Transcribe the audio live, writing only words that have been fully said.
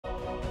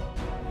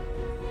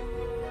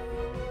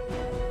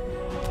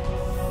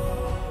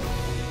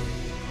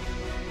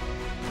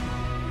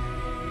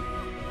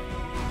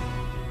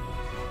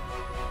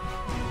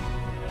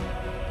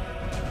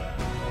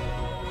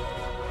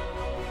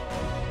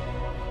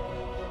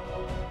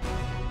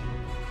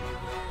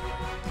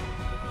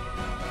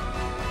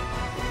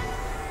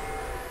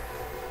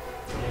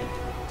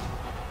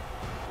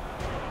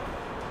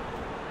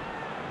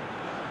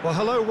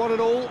Well, hello, one and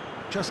all.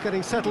 Just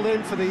getting settled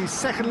in for the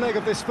second leg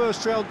of this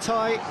first round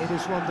tie. It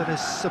is one that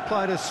has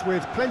supplied us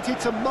with plenty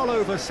to mull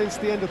over since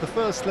the end of the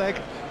first leg.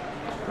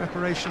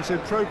 Preparations in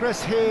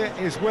progress. Here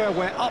is where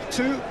we're up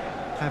to.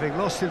 Having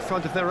lost in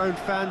front of their own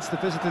fans, the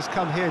visitors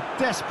come here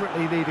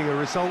desperately needing a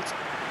result.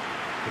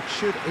 It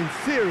should, in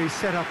theory,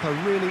 set up a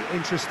really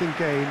interesting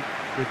game,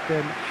 with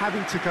them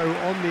having to go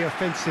on the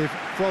offensive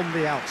from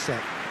the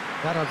outset.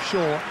 That, I'm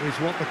sure, is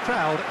what the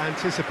crowd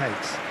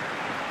anticipates.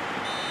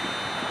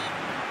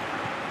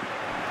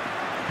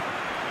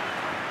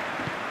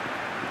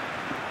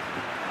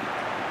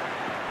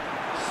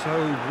 So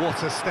what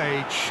a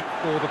stage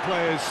for the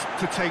players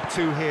to take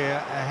to here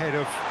ahead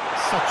of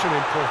such an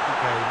important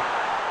game.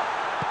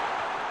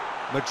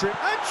 Madrid,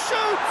 and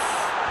shoots!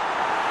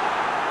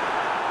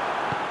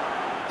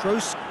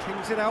 Kroos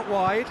kings it out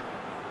wide.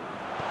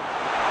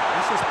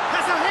 Has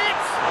a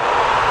hit!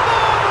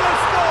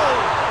 Marvellous goal!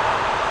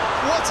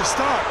 What a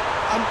start,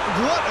 and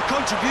what a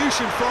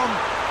contribution from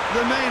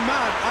the main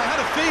man. I had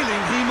a feeling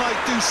he might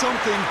do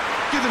something,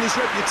 given his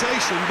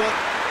reputation, but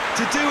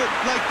to do it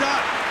like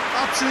that,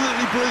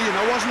 absolutely brilliant.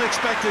 I wasn't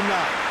expecting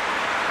that.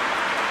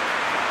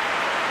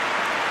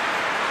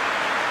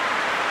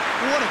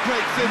 What a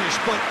great finish,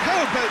 but how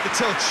about the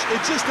touch?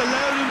 It just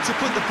allowed him to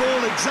put the ball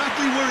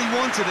exactly where he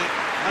wanted it,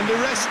 and the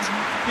rest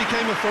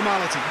became a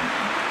formality.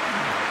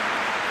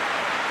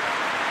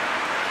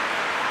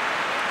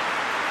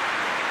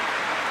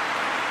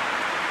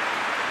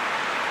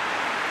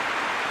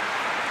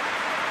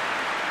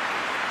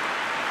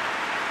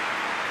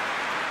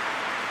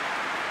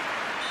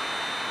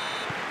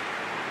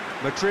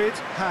 Madrid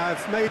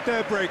have made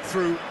their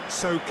breakthrough,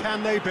 so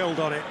can they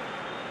build on it?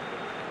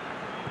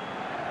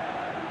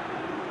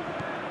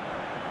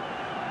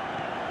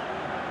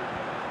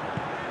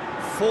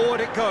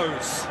 Forward it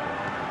goes.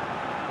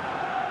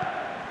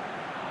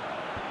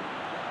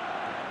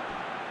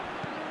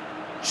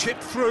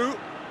 Chipped through,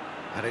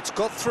 and it's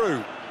got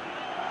through.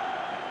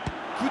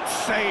 Good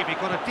save, he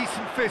got a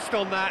decent fist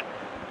on that.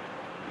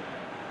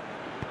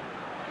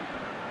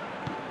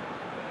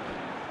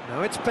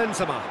 Now it's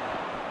Benzema.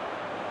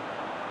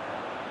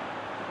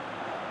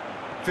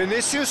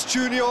 Vinicius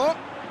Junior.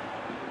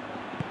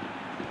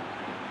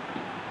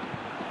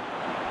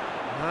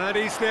 And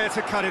he's there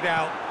to cut it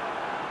out.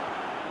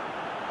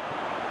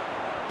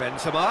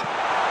 Benzema.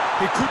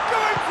 He could go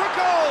in for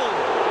goal!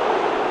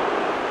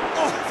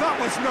 Oh, that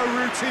was no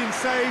routine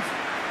save.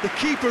 The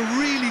keeper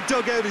really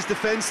dug out his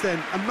defence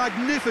then. A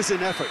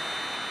magnificent effort.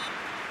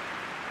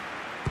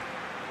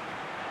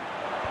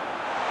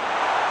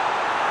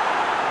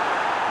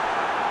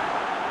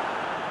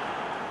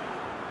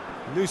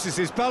 Loses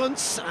his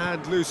balance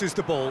and loses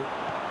the ball.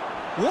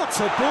 What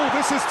a ball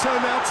this has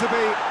turned out to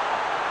be.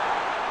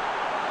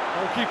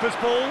 Goalkeeper's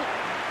ball.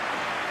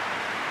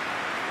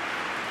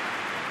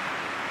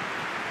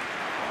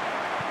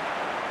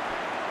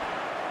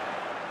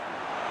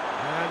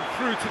 And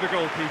through to the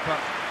goalkeeper.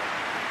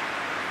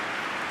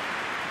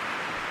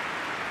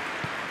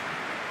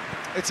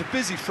 It's a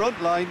busy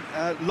front line,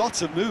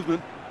 lots of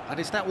movement. And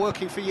is that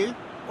working for you?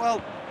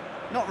 Well,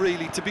 not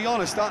really. To be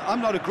honest,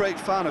 I'm not a great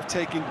fan of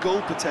taking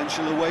goal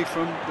potential away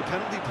from the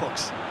penalty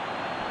box.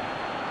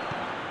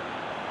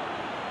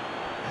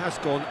 Has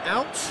gone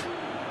out.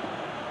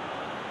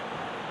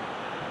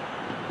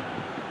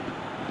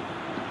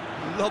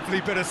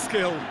 Lovely bit of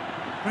skill.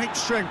 Great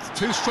strength,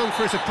 too strong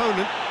for his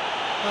opponent.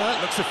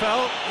 Looks a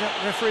foul. Yep,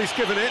 referee's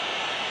given it.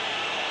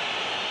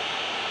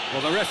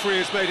 Well, the referee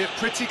has made it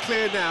pretty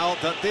clear now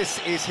that this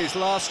is his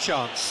last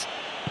chance.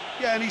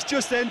 Yeah, and he's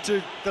just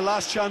entered the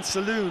last chance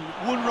saloon.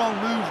 One wrong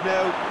move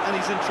now, and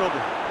he's in trouble.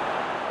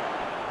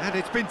 And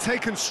it's been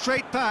taken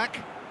straight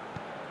back.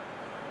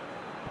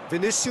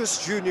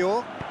 Vinicius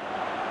Junior.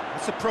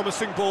 That's a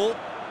promising ball.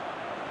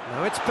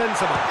 Now it's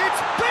Benzema.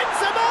 It's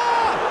Benzema!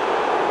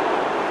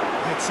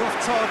 It's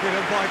off target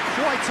and by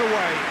quite a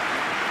way.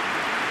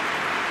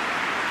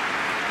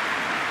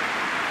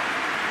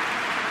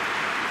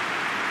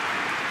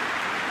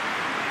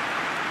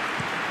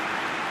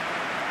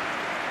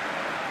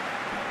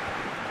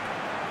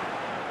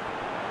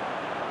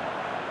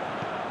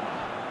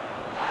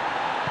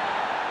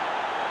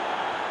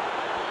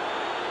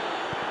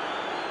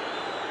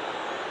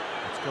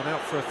 Gone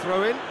out for a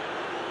throw-in.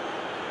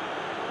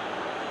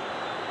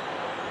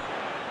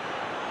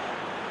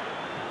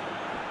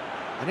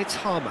 And it's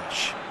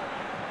Harmash.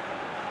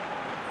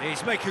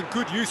 He's making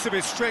good use of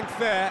his strength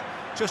there,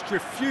 just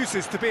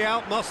refuses to be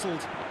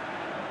out-muscled.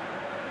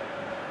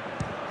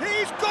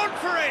 He's gone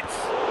for it!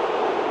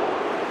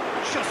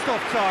 Just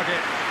off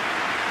target.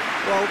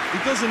 Well, he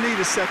doesn't need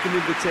a second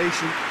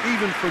invitation,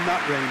 even from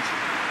that range.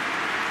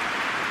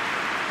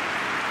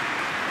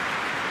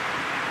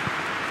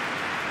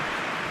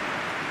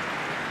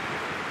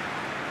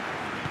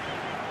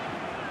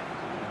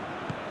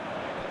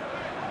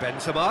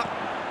 Benzema.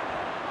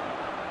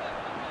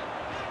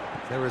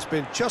 There has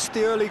been just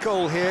the early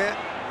goal here,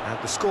 and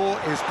the score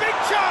is... Big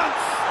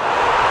chance!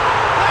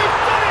 They've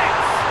done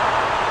it!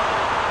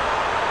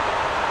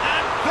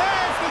 And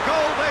there's the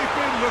goal they've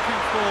been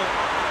looking for.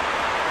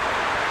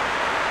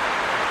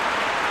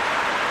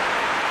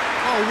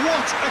 Oh,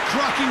 what a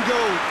cracking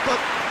goal, but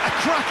a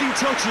cracking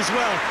touch as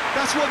well.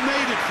 That's what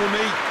made it for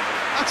me.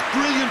 That's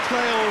brilliant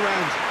play all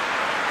round.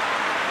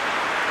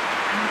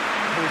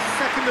 His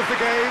second of the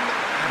game,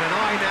 and an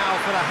eye now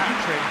for the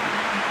hat-trick.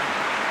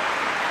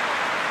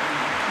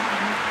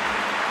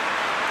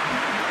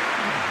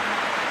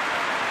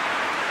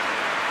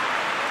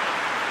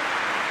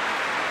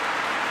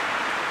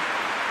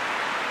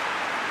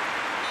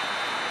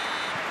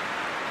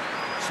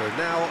 So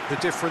now the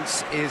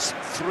difference is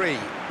 3.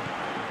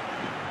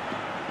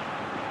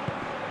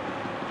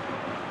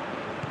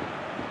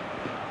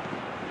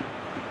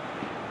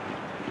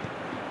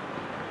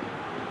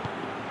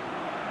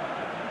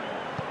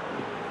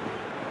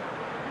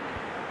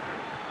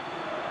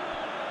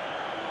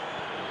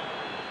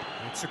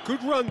 It's a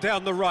good run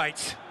down the right.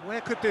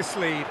 Where could this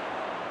lead?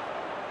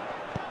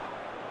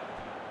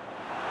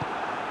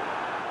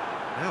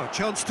 Now a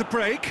chance to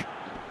break.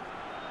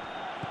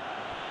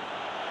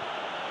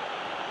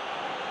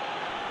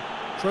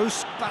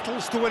 Kroos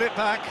battles to win it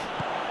back.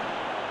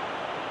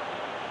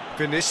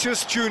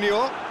 Vinicius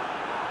Junior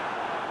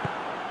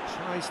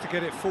tries to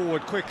get it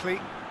forward quickly.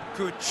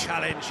 Good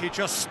challenge, he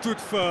just stood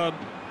firm.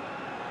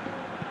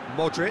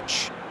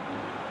 Modric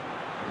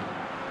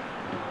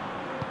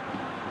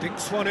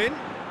dinks one in.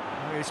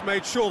 He's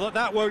made sure that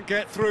that won't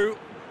get through.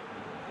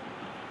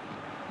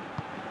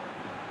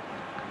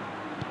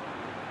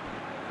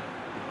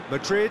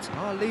 Madrid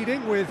are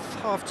leading with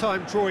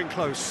half-time drawing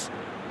close.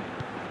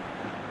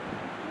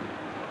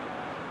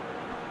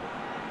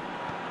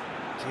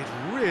 Did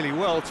really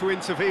well to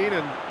intervene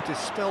and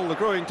dispel the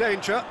growing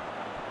danger.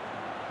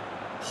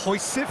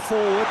 Hoists it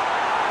forward.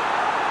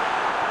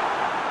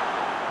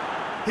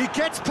 He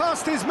gets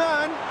past his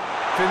man.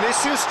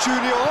 Vinicius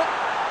Junior.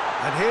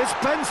 And here's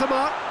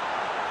Benzema.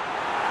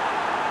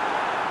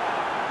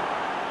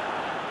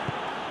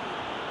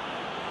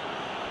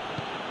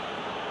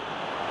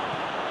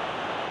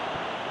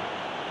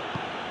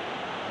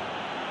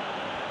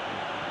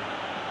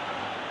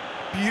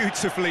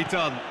 Beautifully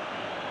done.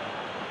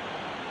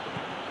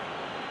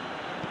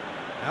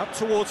 Out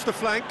towards the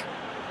flank.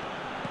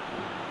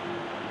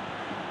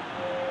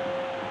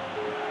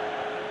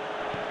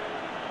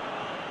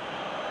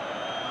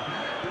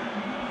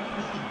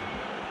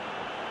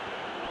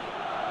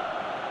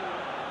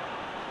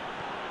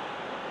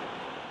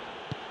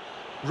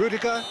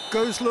 Rudiger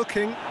goes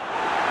looking. And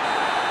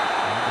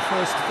the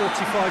first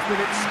 45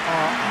 minutes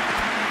are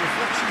up.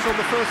 Reflections on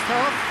the first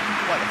half?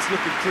 Well, it's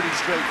looking pretty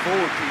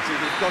straightforward, Peter.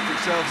 They've got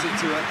themselves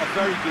into a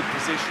very good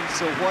position,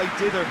 so why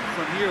dither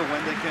from here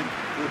when they can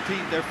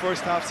repeat their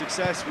first half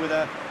success with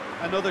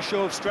another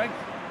show of strength?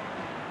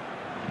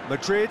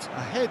 Madrid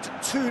ahead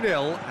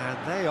 2-0, and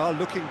they are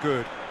looking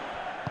good.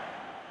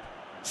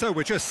 So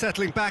we're just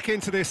settling back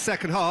into this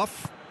second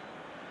half.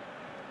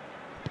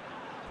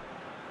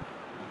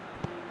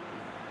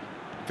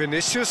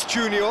 Vinicius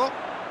Junior.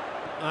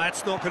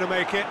 That's not going to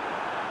make it.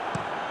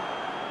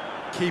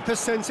 Keeper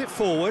sends it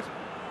forward.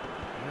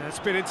 It's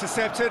been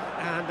intercepted,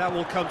 and that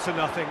will come to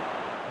nothing.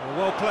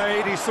 Well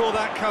played, he saw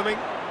that coming.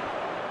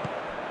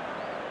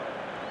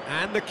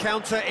 And the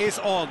counter is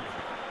on.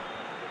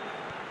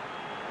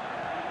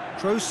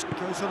 Kroos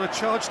goes on a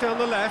charge down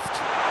the left.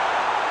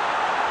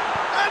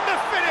 And the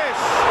finish!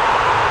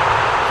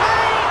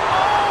 They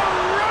are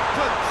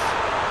rampant!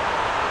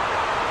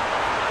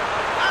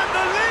 And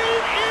the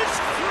lead is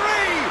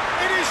 3!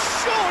 It is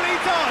surely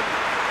done!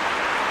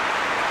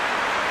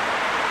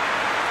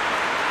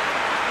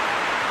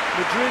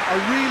 Madrid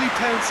are really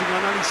pouncing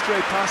on any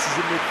stray passes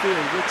in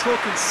midfield. We're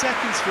talking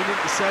seconds from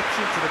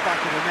interception to the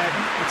back of the net.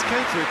 It's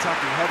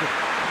counter-attacking heaven.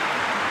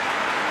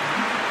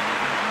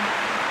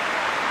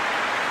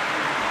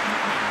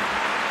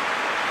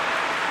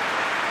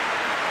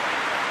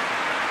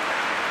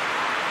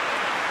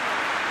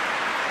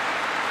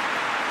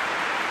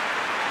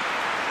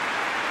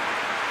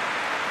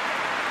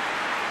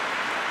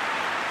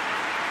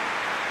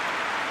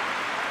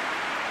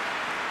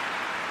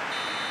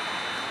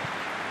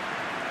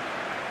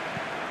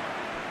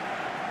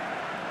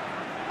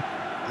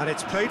 And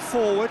it's played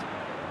forward.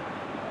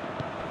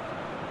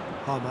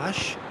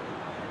 Hamash.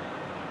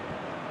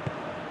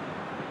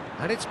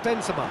 And it's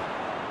Benzema.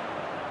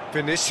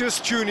 Vinicius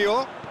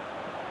Junior.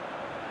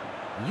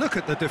 Look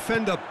at the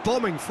defender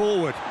bombing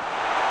forward.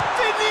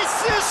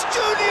 Vinicius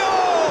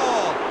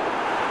Junior!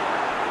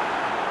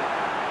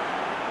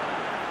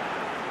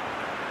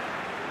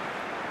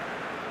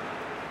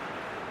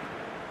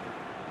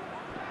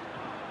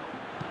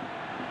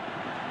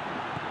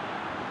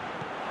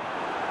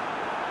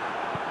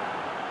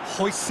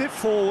 Hoists it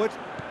forward.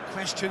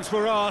 Questions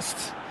were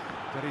asked,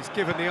 but he's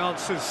given the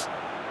answers.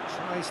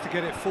 Tries to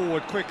get it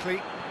forward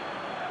quickly.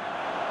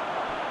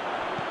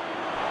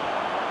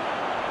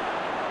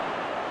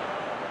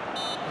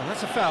 Well,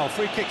 that's a foul.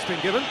 Free kick's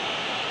been given.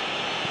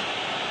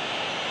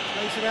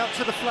 Plays it out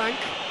to the flank.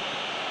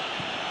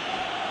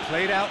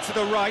 Played out to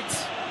the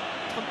right.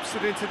 Pumps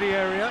it into the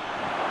area.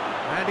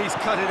 And he's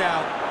cut it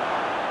out.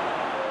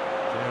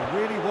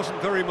 There really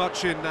wasn't very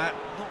much in that.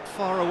 Not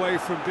far away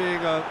from being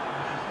a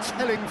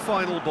telling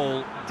final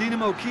ball.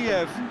 Dynamo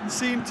Kiev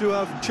seemed to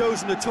have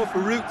chosen a tougher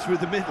route through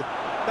the middle.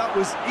 That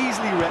was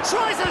easily read.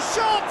 Tries a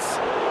shot!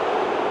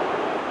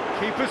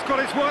 Keeper's got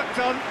his work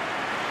done.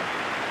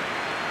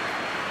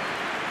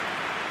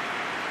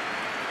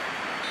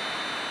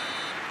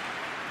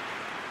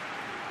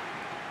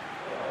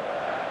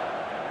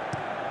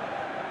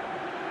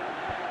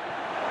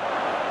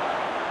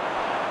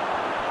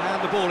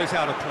 And the ball is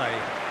out of play.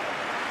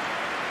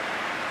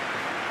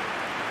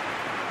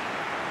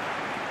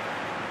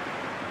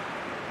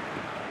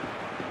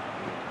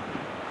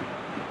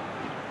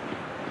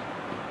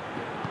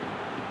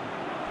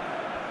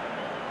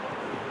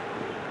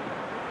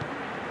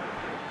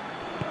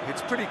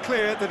 It's pretty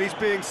clear that he's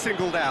being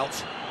singled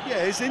out.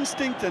 Yeah, his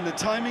instinct and the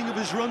timing of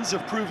his runs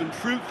have proven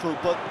fruitful,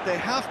 but they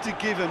have to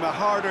give him a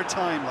harder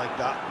time like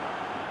that.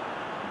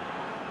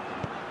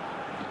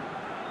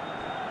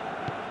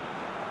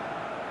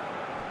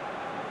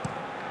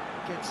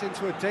 Gets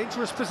into a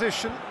dangerous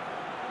position,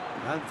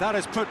 and that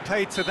has put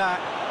paid to that.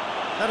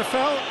 That a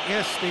foul?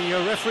 Yes, the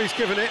referee's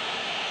given it.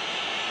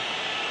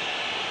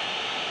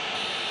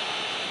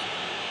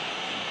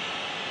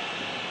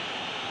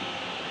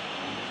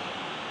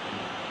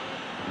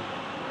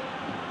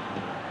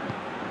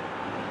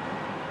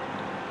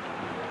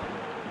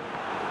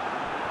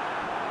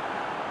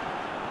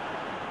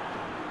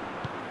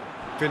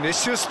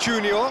 Vinicius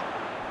Junior.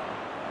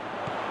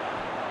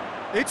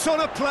 It's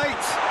on a plate.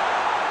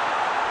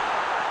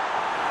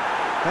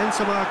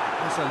 Benzema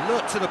is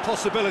alert to the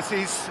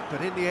possibilities,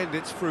 but in the end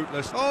it's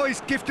fruitless. Oh, he's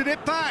gifted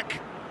it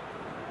back!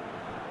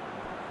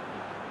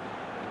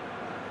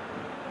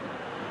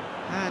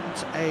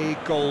 And a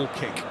goal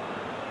kick.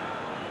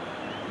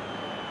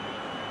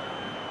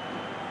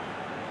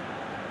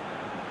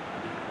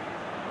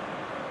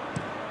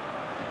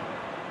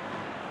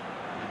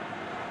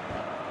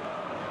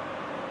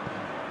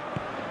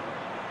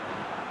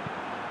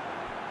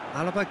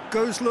 Alaba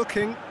goes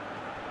looking,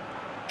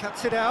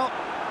 cuts it out,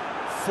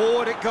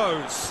 forward it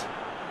goes.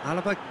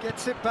 Alaba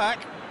gets it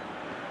back.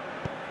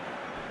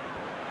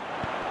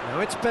 Now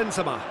it's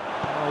Benzema.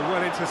 Oh,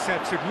 well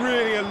intercepted,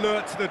 really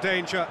alert to the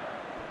danger.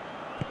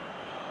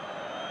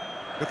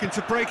 Looking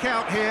to break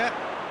out here.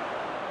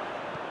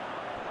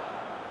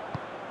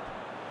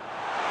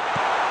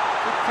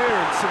 Good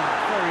clearance and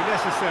very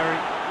necessary.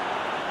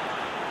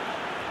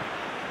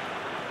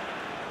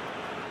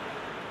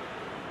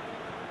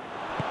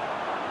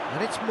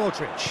 And it's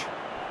Modric.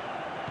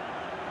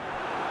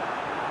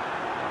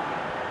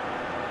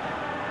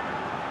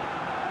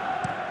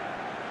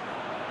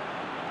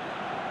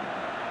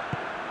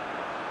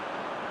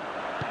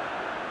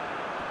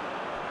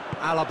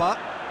 Alaba.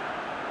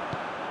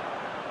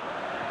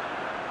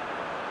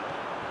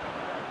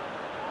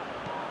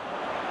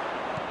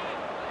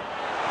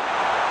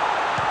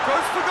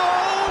 Goes for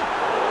goal!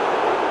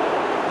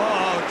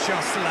 Oh,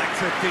 just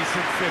lacked a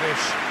decent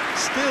finish.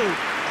 Still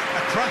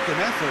a cracking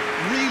effort.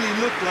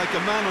 Really looked like a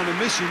man on a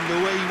mission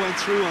the way he went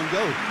through on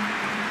goal.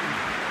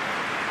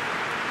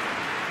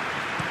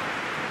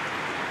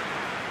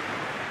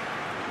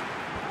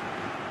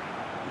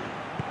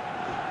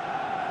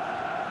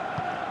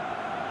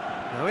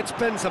 Now it's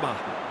Benzema.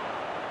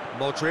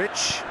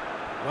 Modric,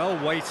 well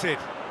weighted.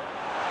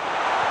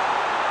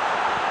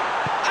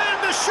 And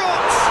the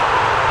shot!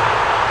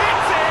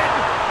 It's in!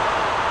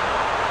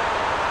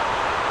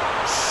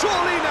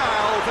 Surely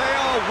now they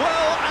are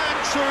well and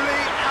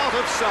truly out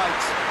of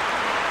sight.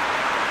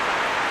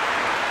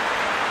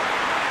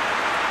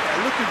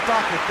 Yeah, looking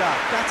back at that,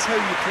 that's how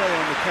you play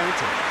on the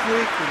counter.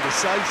 Quick and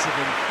decisive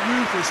and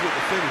ruthless with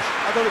the finish.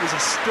 I thought it was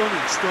a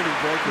stunning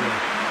breakaway.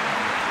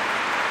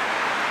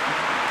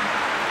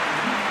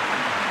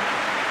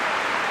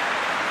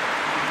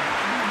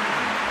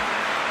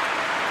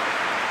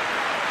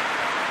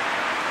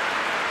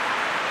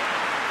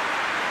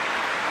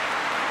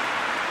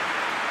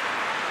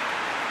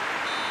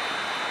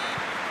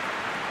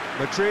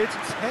 Madrid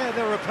tear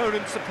their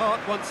opponents apart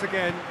once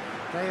again.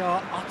 They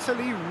are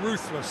utterly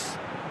ruthless.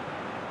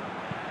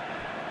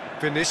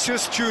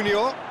 Vinicius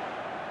Junior.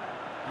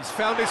 He's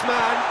found his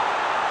man.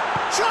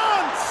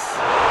 Chance!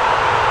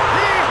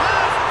 He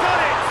has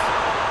done it!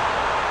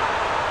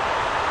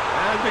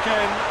 And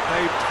again,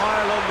 they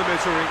pile on the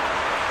misery.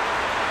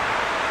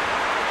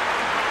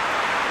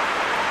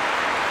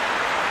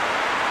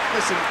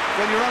 Listen,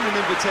 when you're on an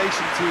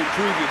invitation to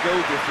improve your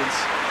goal difference,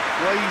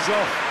 why he's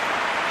off?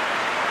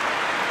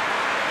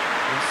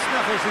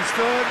 Snaffles his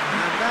third,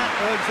 and that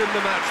earns him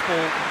the match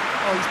ball.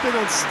 Oh, he's been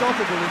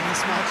unstoppable in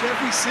this match.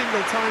 Every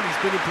single time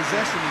he's been in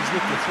possession, he's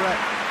looked a threat.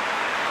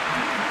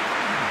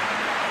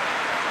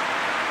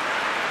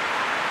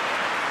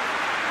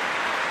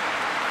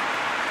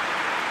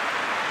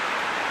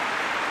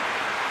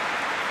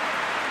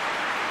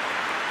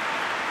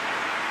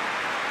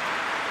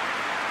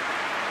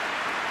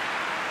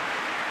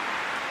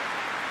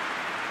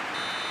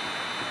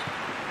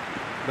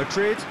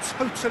 Madrid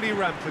totally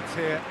rampant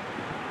here.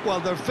 Well,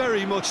 they're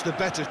very much the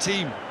better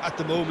team at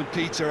the moment,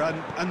 Peter,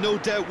 and no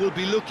doubt will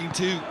be looking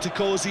to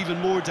cause even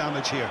more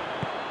damage here.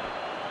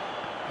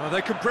 Well,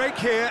 they could break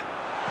here.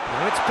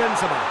 Now it's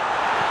Benzema.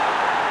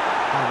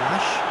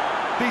 Hanash.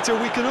 Peter,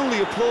 we can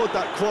only applaud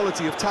that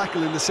quality of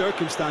tackle in the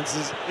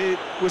circumstances. It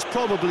was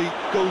probably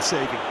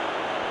goal-saving.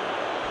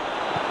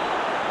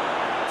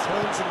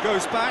 Turns and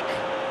goes back.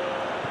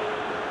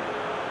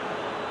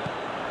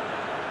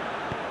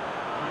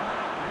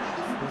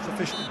 Fourth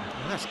official.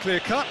 That's clear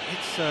cut.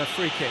 It's a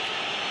free kick.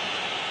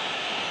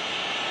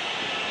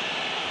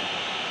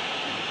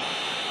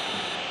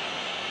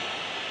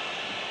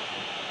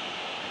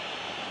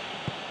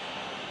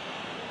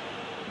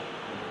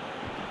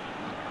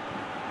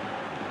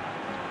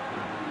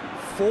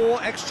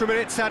 Four extra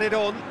minutes added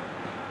on.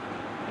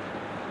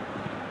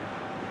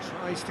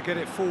 Tries to get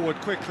it forward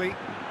quickly.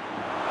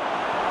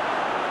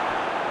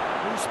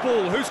 Who's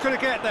ball? Who's going to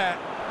get there?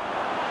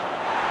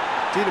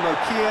 DYNAMO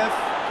Kiev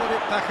got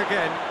it back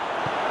again.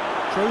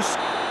 Kroos.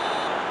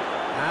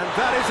 And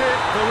that is it.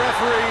 The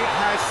referee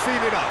has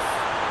seen enough.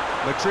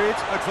 Madrid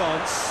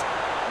advance.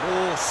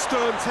 More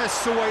stern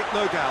tests await,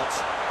 no doubt.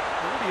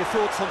 What are your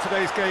thoughts on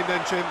today's game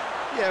then, Jim?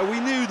 Yeah, we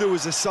knew there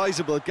was a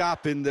sizable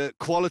gap in the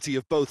quality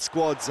of both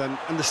squads, and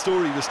the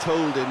story was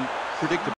told in predictable